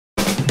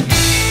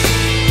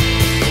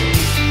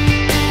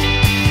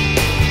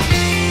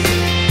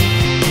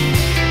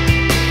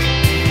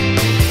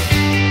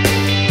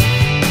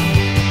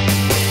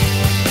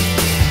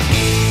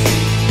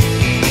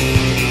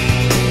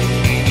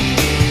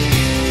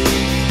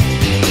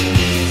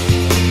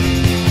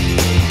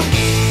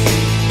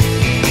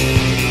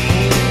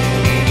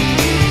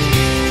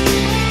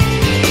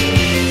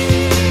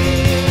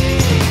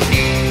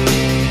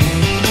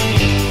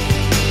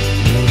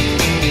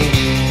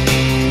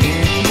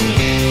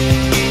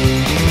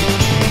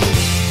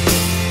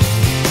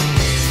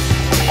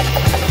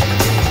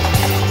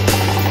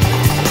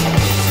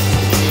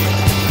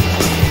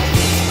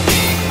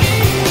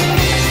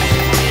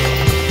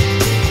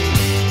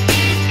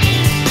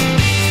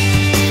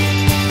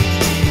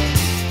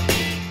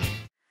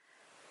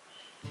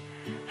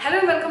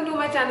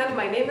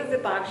everyone, my name is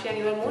Dipakshi and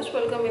you are most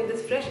welcome in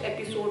this fresh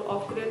episode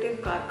of Creative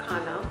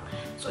Karkhana.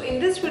 So in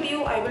this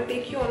video, I will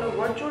take you on a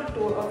virtual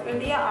tour of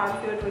India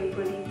Art Fair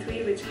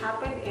 2023 which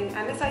happened in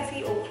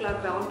NSIC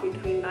Okhla ground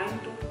between 9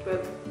 to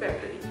 12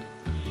 February.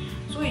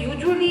 So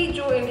usually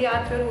जो India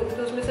Art Fair होती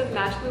थी उसमें सिर्फ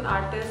national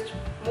artist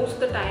most of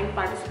the time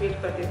participate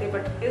करते थे,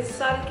 but इस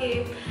साल के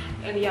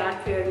India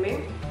Art Fair में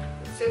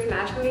सिर्फ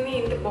नेशनली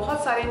नहीं,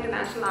 बहुत सारे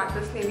इंटरनेशनल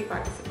आर्टिस्ट ने भी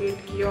पार्टिसिपेट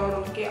किया और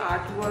उनके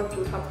आर्ट वर्क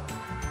जो था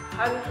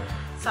हर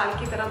साल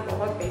की तरह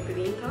बहुत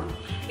बेहतरीन था।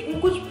 लेकिन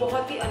कुछ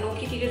बहुत ही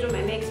अनोखी चीज़ें जो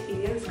मैंने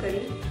एक्सपीरियंस करी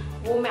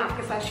वो मैं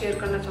आपके साथ शेयर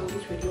करना चाहूँगी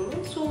इस वीडियो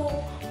में। सो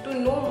to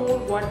know more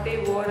what they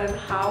were and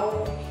how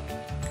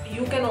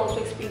you can also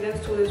experience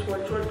through this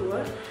virtual tour,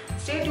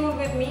 stay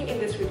tuned with me in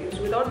this video.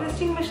 So without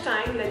wasting much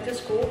time, let's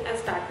just go and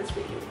start this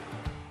video.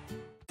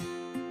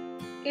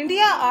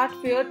 India Art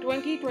Fair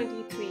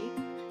 2023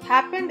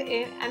 happened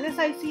in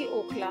NSIC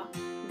Okhla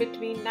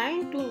between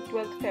 9 to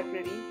 12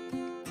 February.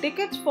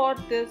 Tickets for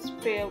this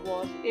fair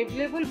was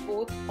available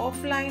both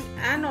offline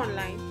and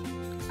online.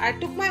 I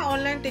took my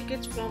online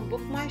tickets from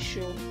Book My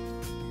Show.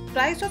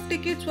 Price of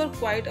tickets were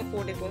quite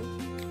affordable.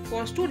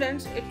 For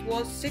students, it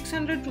was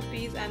 600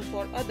 rupees and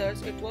for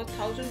others, it was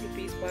 1000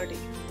 rupees per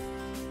day.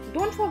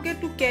 Don't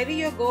forget to carry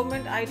your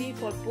government ID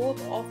for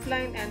both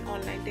offline and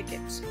online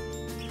tickets.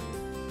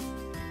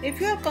 If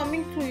you are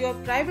coming through your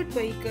private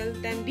vehicle,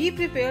 then be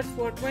prepared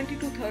for 20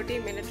 to 30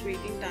 minute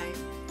waiting time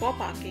for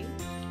parking,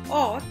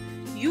 or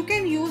you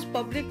can use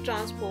public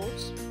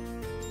transports.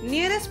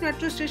 Nearest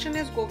metro station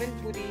is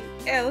Govindpuri,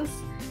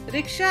 else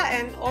rickshaw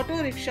and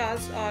auto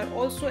rickshaws are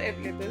also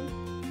available.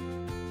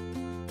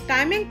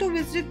 Timing to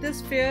visit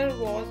this fair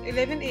was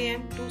 11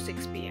 AM to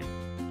 6 PM.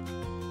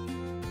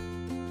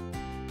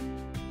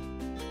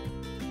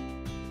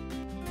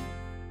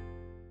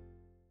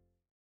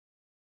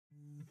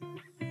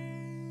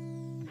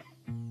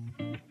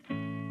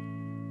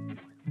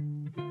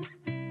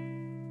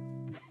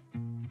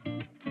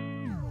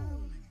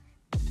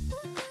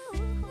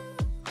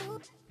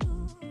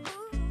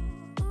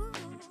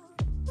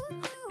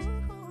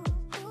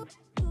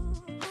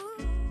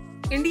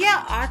 India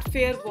Art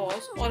Fair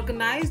was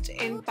organized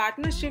in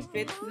partnership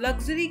with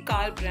luxury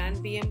car brand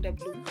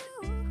BMW.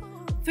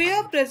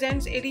 Fair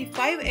presents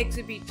 85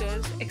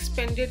 exhibitors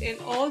expended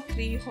in all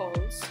three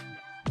halls.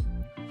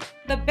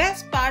 The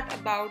best part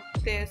about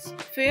this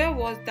fair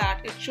was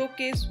that it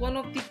showcased one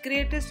of the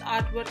greatest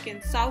artwork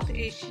in South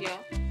Asia,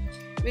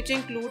 which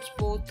includes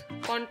both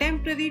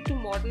contemporary to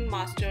modern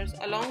masters.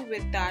 Along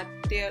with that,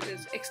 there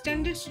is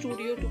extended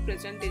studio to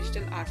present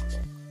digital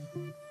artwork.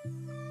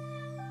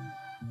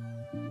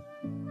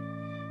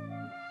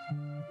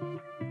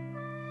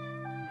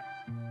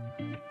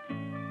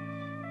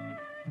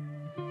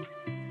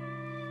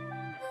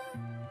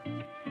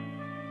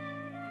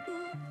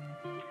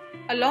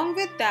 Along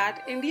with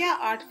that, India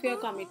Art Fair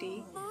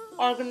Committee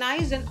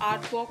organized an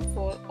art walk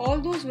for all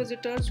those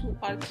visitors who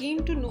are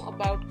keen to know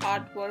about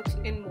artworks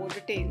in more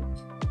detail.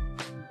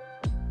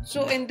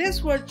 So in this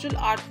virtual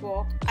art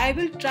walk, I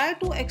will try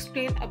to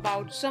explain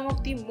about some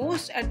of the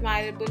most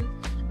admirable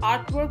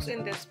artworks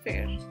in this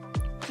fair.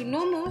 To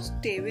know more,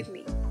 stay with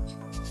me.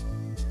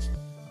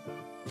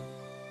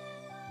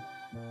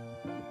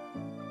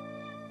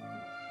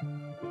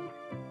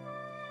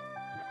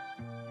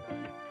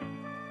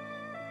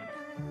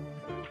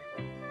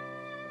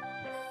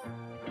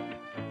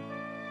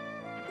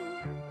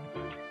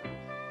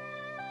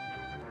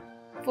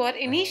 For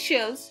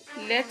initials,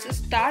 let's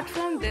start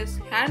from this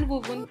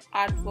hand-woven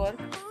artwork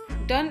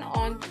done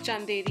on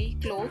Chanderi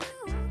cloth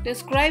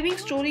describing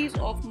stories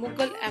of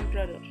Mughal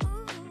emperor.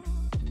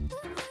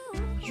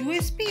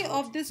 USP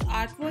of this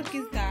artwork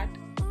is that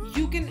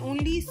you can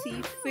only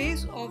see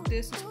face of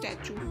this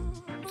statue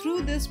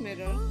through this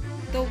mirror.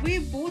 The way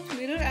both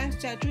mirror and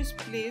statue is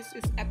placed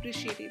is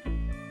appreciable.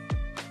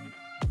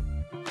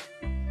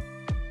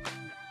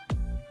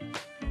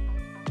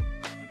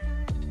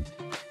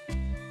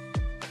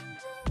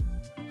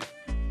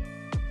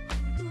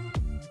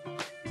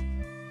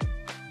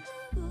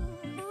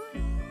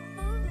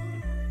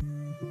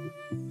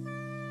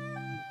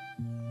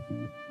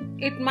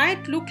 It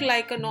might look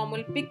like a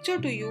normal picture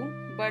to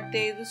you, but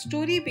there is a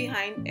story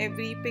behind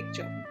every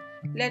picture.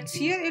 Let's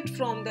hear it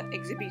from the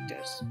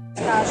exhibitors.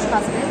 Star's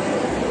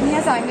husband, he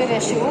has anger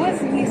issues,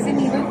 he's an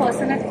evil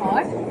person at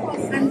heart,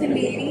 and the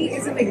lady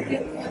is a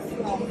victim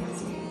of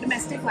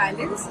domestic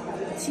violence.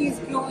 She's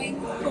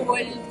growing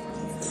cold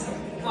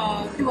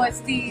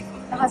towards the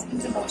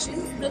husband's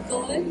emotions. The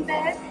girl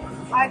there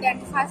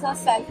identifies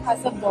herself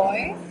as a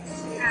boy,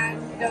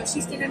 and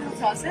she's still in her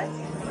closet.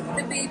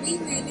 The baby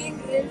really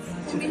is,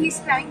 he's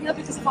crying here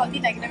because of all the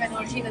negative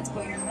energy that's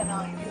going on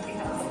around.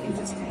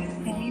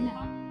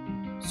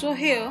 So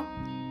here,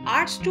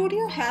 Art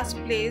Studio has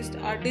placed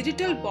our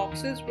digital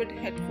boxes with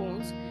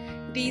headphones.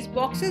 These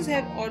boxes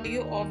have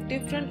audio of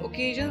different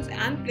occasions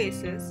and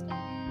places.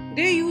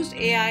 They used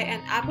AI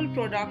and Apple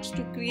products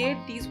to create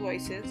these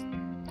voices.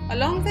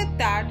 Along with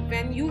that,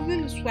 when you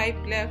will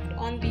swipe left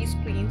on these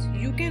screens,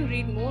 you can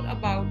read more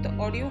about the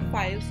audio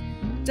files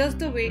just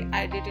the way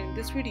I did in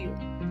this video.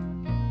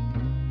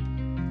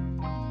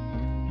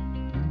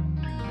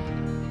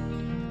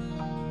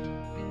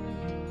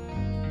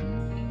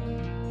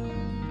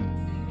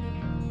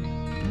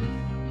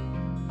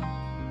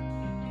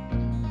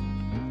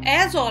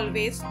 As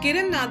always,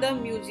 Kiran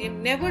Nadar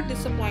Museum never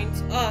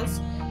disappoints us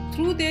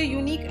through their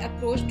unique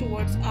approach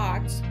towards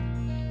arts.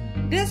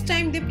 This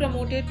time they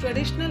promoted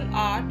traditional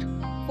art,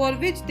 for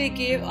which they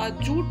gave a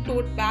jute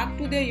tote bag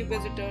to their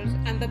visitors,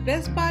 and the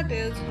best part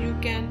is you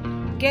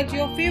can get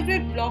your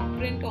favorite block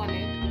print on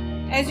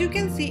it. As you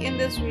can see in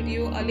this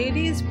video, a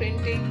lady is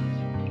printing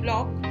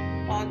block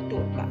on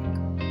tote bag.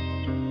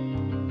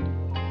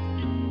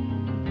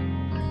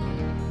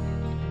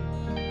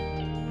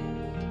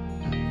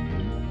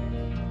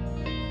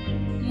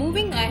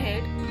 Moving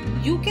ahead,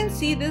 you can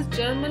see this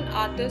German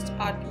artist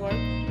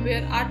artwork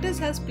where artist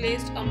has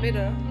placed a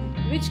mirror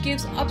which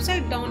gives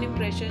upside down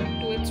impression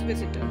to its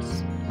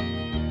visitors.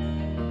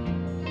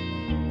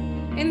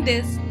 In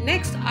this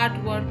next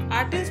artwork,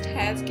 artist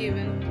has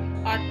given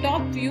a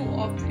top view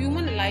of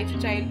human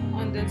lifestyle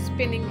on the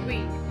spinning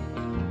wheel.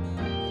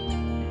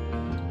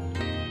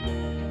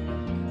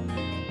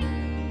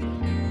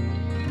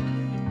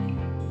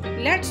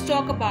 Let's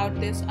talk about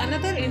this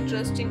another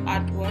interesting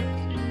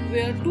artwork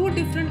where two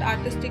different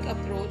artistic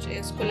approach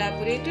is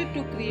collaborated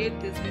to create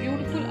this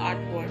beautiful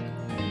artwork.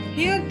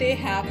 Here they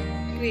have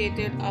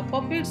created a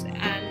puppets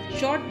and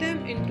shot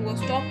them into a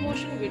stop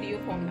motion video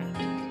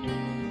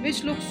format,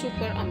 which looks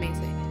super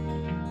amazing.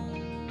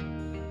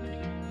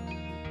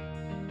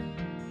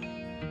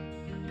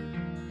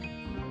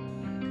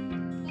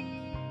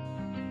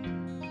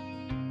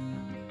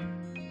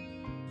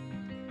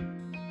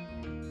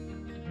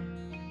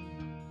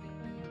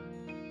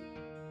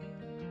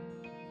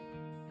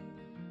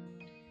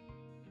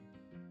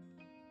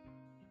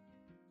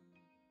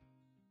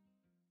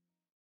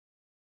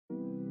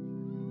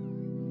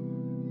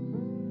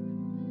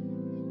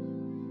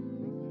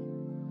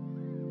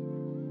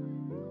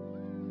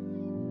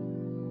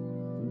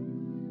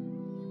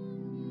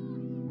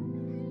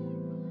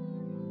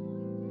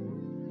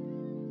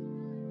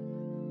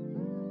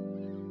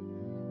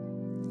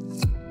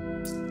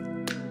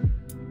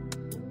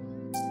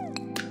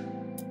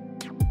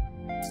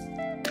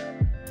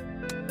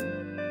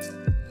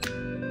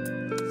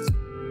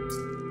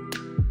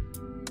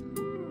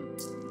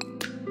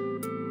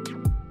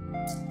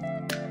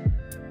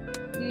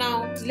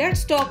 Now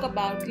let's talk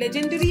about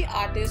legendary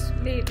artist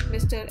late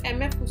Mr.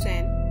 M.F.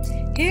 Hussain.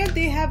 Here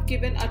they have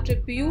given a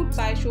tribute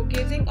by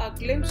showcasing a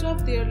glimpse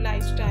of their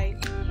lifestyle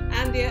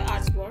and their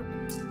artwork,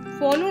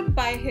 followed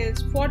by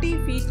his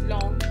 40 feet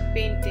long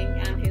painting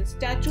and his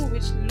statue,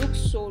 which looks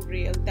so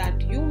real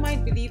that you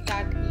might believe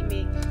that he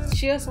may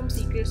share some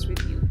secrets with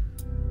you.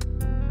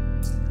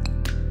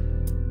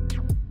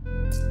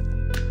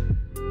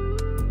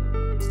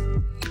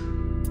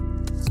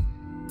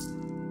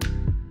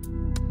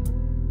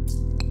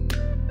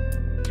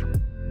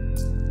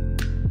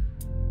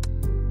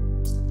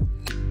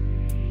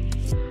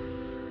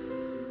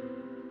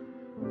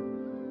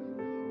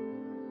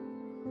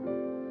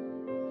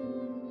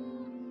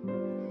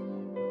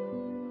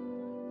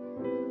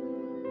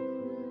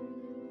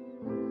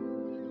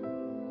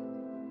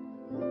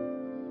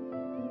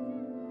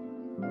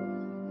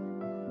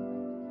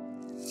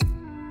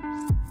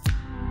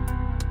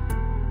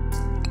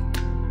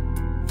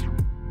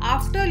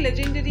 After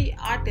legendary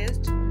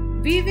artists,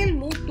 we will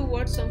move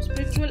towards some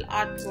spiritual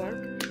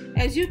artwork.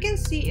 As you can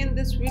see in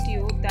this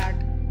video that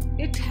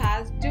it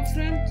has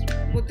different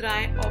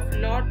mudrai of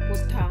Lord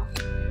Buddha,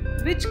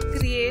 which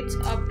creates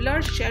a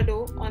blurred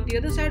shadow on the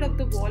other side of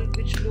the wall,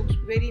 which looks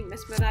very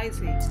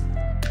mesmerizing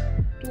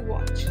to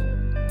watch.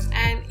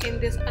 And in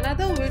this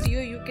another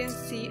video you can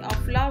see a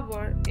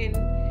flower in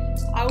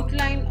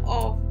outline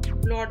of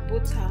Lord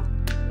Buddha,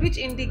 which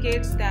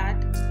indicates that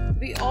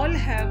we all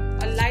have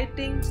a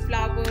lighting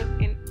flower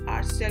in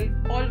ourselves.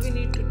 All we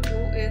need to do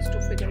is to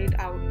figure it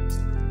out.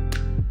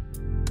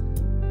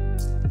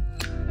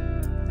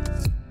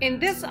 In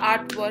this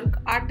artwork,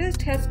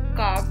 artist has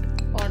carved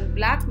on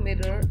black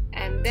mirror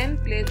and then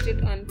placed it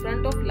in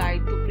front of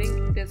light to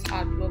bring this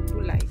artwork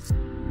to life.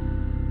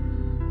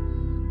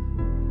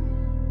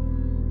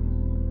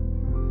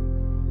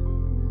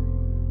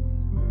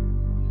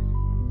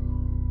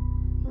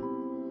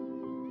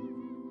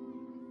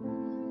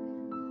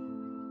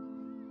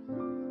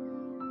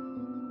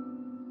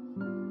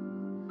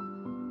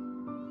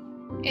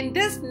 In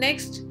this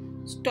next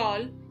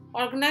stall,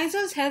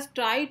 organizers has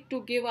tried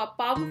to give a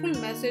powerful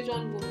message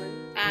on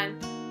women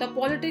and the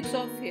politics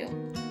of hair.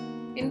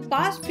 In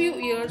past few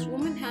years,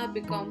 women have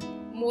become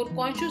more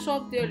conscious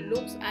of their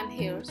looks and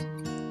hairs.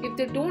 If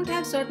they don't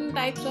have certain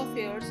types of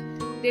hairs,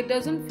 they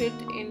doesn't fit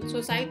in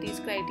society's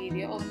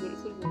criteria of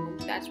beautiful women.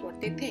 That's what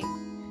they think.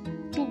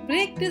 To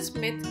break this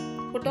myth,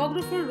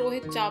 photographer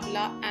Rohit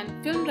Chawla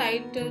and film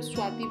writer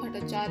Swati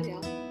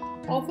Bhattacharya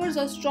offers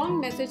a strong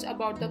message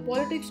about the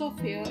politics of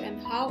hair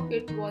and how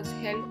it was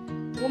held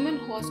women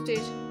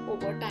hostage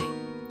over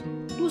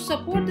time. To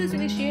support this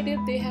initiative,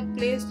 they have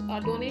placed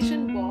a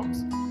donation box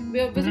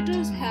where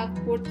visitors have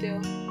put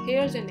their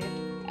hairs in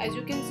it, as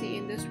you can see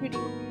in this video.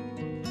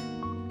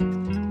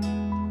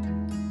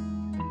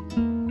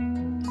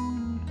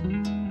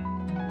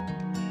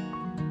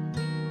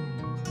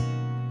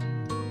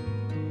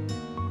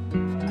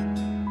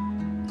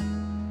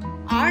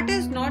 art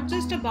is not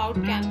just about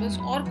canvas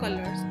or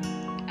colors.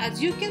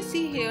 As you can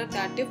see here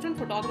that different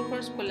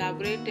photographers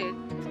collaborated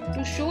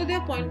to show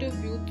their point of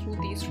view through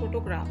these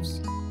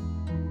photographs.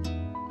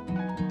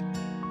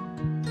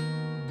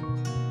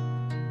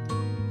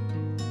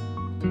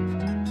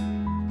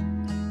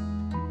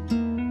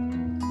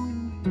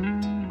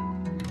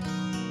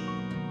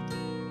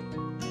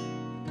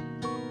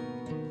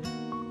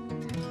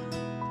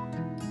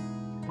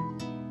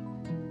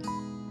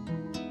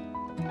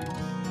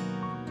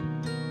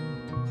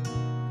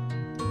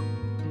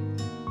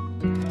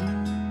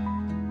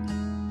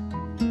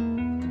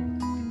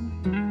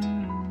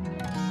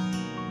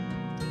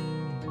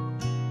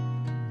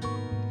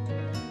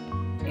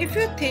 If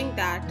you think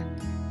that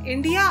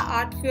India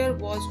Art Fair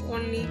was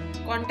only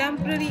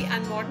contemporary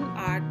and modern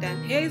art,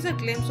 then here is a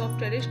glimpse of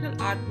traditional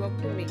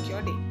artwork to make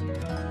your day.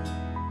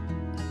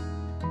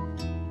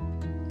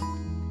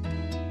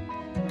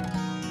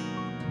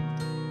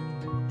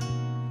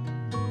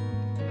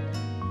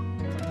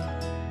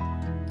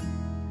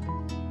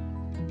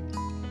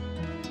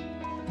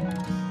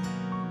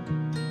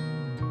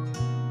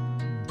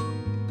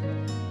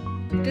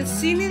 This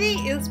scenery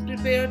is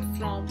prepared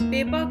from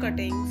paper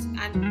cuttings,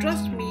 and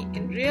trust me,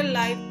 in real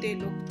life they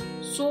look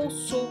so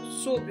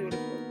beautiful.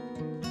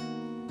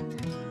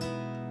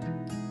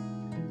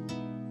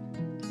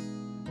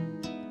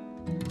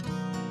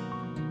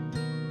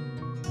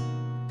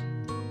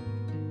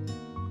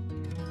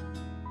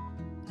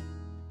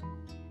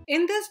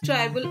 In this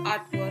tribal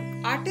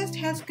artwork, artist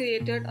has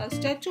created a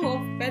statue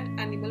of pet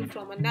animal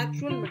from a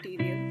natural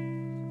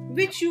material,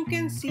 which you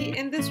can see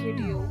in this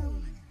video.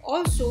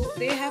 Also,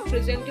 they have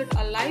presented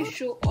a live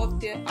show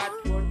of their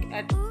artwork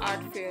at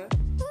Art Fair,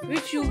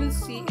 which you will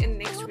see in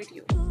next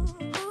video.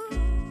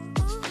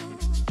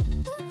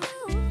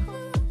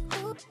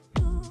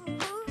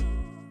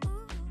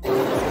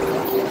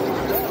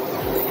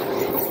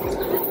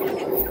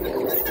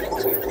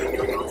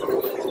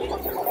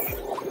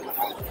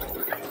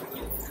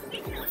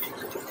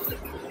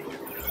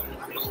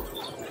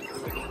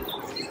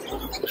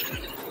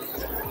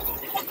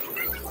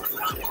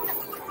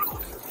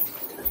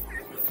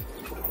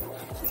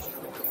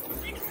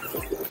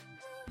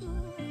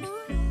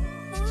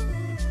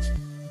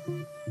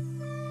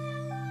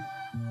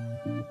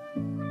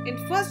 In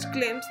first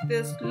glimpse,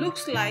 this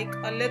looks like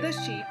a leather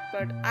sheet,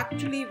 but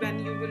actually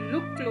when you will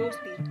look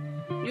closely,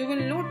 you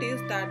will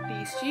notice that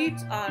these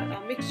sheets are a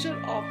mixture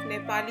of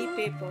Nepali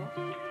paper,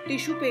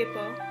 tissue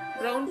paper,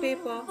 brown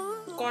paper,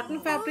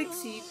 cotton fabric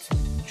sheets,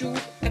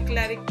 jute,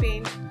 acrylic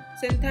paint,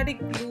 synthetic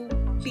glue,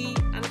 tea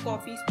and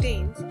coffee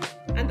stains,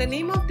 and the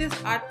name of this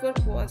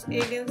artwork was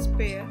Alien's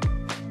Pair,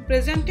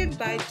 presented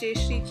by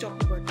Jayashree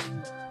Chakrabarty.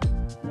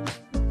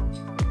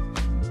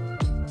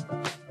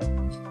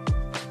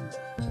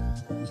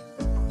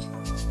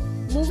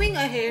 Moving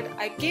ahead,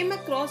 I came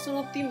across some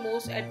of the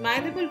most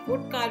admirable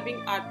wood carving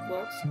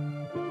artworks.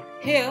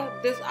 Here,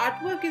 this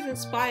artwork is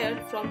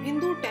inspired from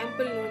Hindu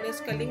temple known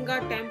as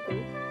Kalinga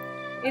Temple.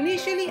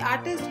 Initially,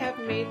 artists have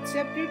made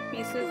separate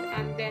pieces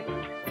and then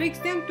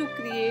fixed them to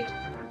create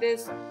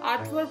this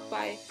artwork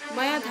by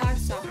Mayadhar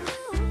Sahu.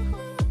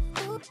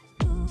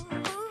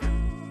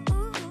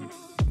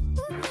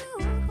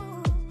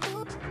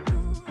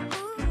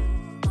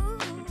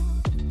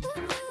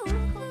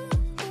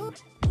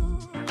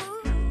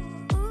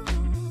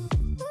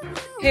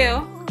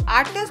 Here,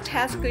 artist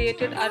has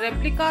created a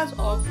replicas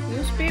of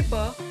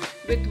newspaper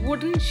with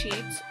wooden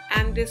sheets,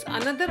 and this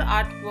another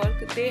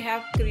artwork they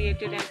have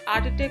created an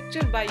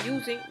architecture by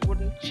using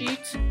wooden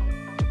sheets.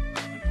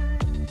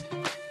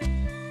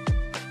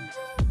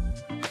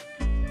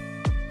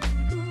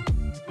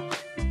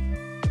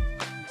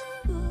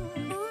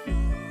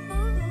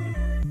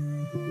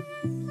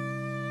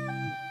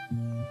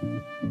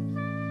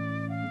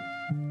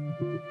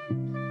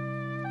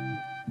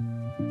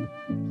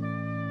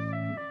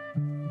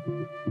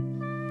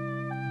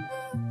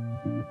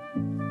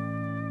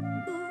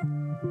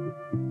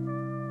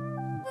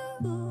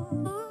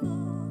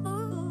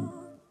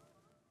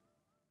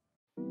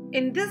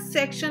 In this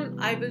section,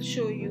 I will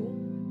show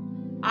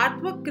you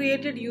artwork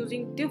created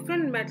using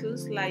different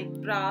metals like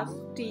brass,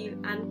 steel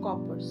and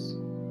coppers.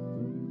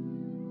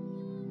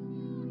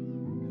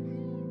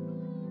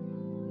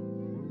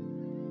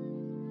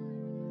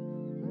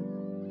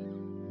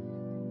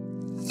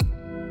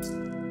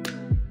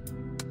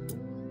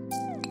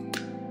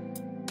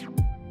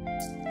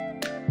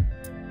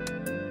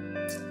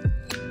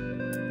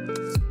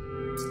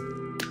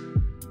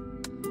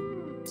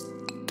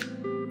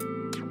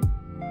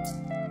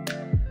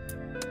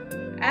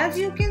 As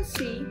you can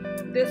see,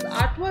 this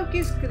artwork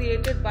is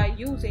created by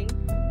using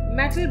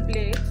metal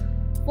blades.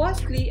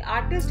 Firstly,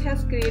 artist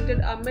has created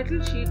a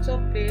metal sheets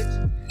of blades,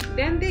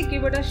 then they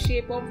give it a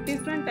shape of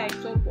different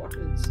types of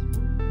bottles.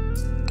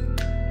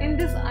 In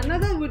this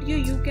another video,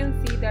 you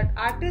can see that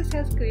artist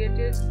has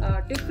created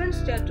different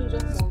statues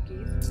of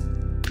monkeys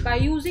by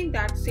using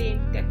that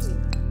same technique.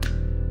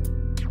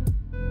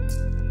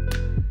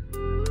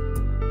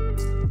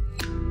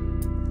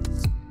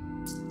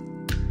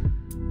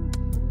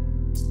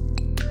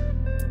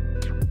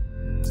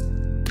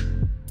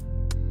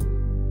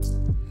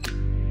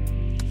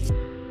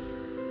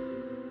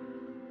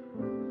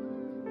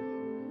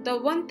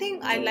 one thing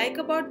I like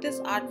about this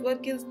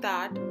artwork is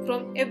that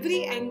from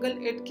every angle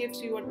it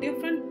gives you a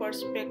different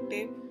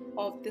perspective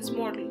of this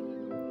model.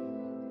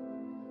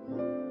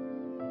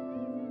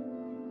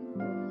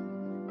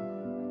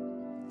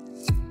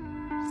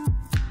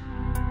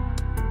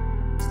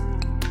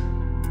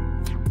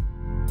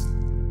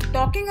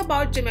 Talking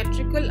about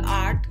geometrical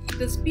art,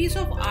 this piece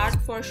of art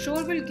for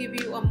sure will give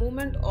you a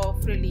moment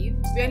of relief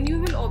when you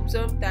will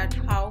observe that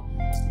how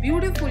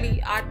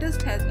beautifully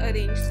artist has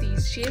arranged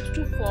these shapes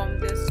to form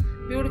this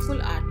beautiful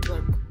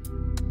artwork.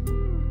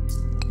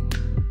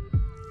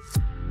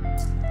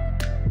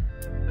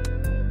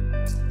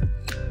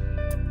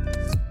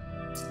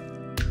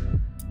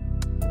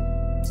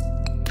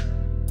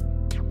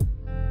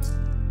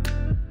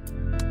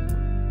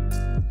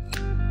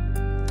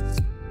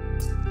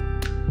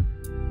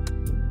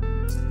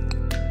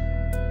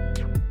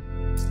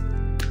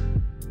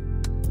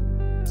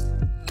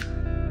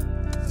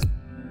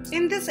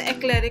 In this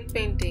eclectic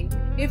painting,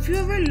 if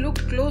you will look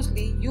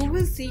closely, you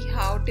will see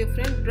how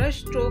different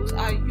brush strokes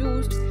are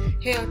used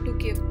here to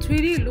give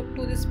 3D look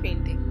to this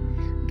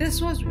painting.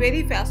 This was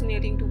very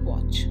fascinating to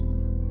watch.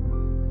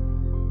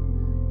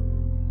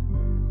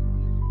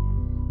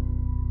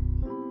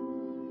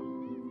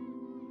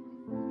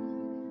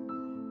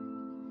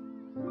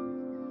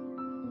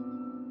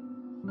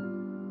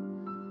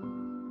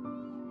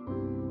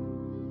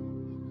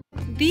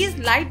 These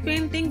light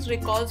paintings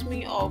recalls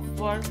me of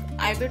work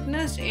I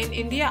witnessed in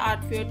India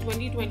Art Fair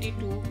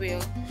 2022 where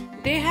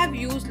they have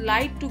used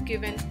light to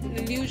give an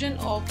illusion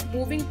of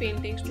moving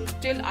paintings to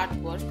still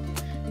artwork.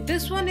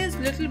 This one is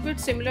little bit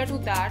similar to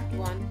that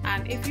one,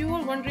 and if you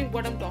are wondering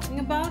what I'm talking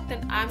about,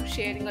 then I'm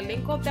sharing a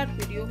link of that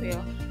video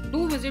here.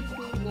 Do visit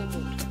to know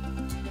more.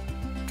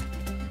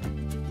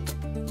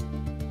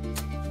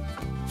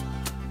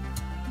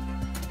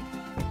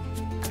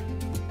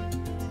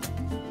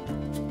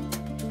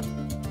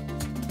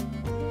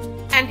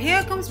 And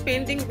here comes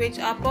painting which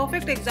are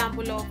perfect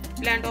example of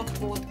blend of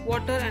both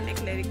water and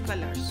acrylic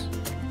colors.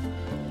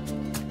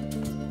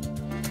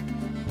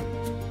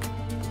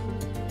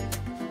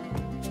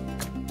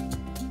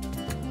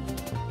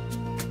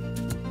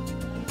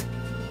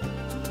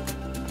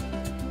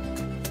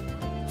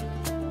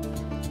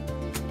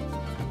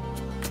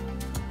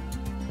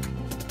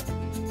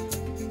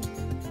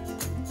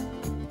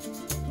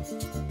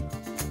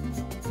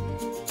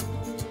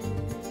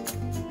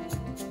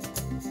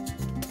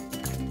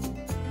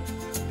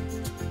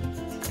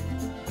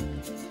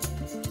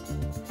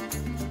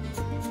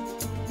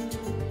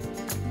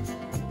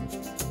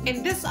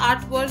 In this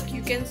artwork,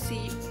 you can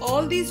see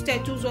all these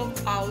statues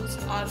of owls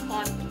are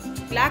on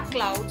black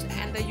clouds,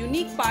 and the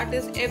unique part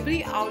is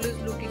every owl is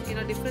looking in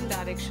a different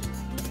direction.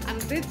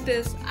 And with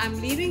this, I'm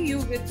leaving you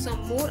with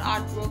some more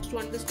artworks to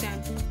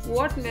understand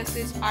what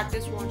message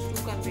artist wants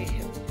to convey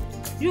here.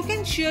 You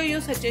can share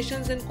your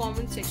suggestions in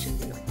comment section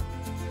below.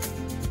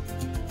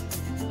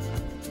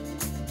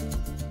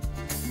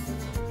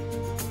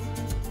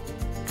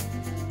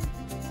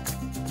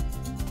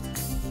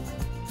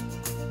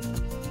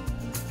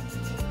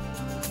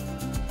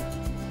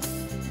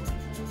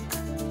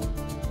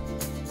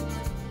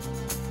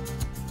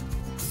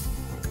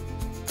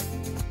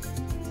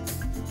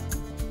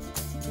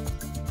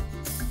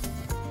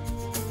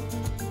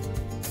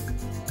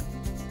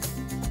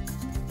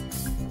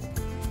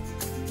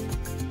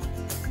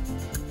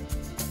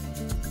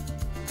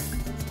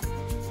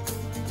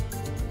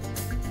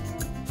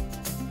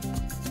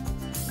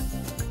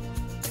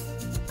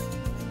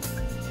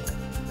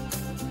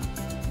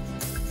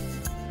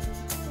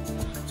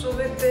 So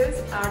with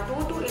this, our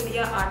tour to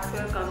India Art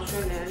Fair comes to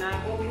an end. I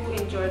hope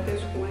you enjoyed this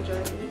whole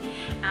journey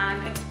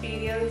and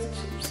experienced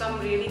some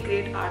really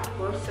great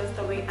artworks just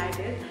the way I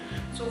did.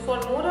 So for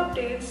more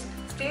updates,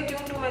 stay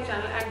tuned to my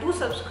channel and do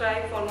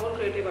subscribe for more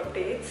creative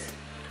updates.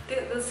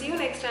 We'll see you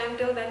next time.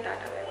 Till then,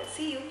 tata, bye bye.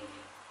 See you.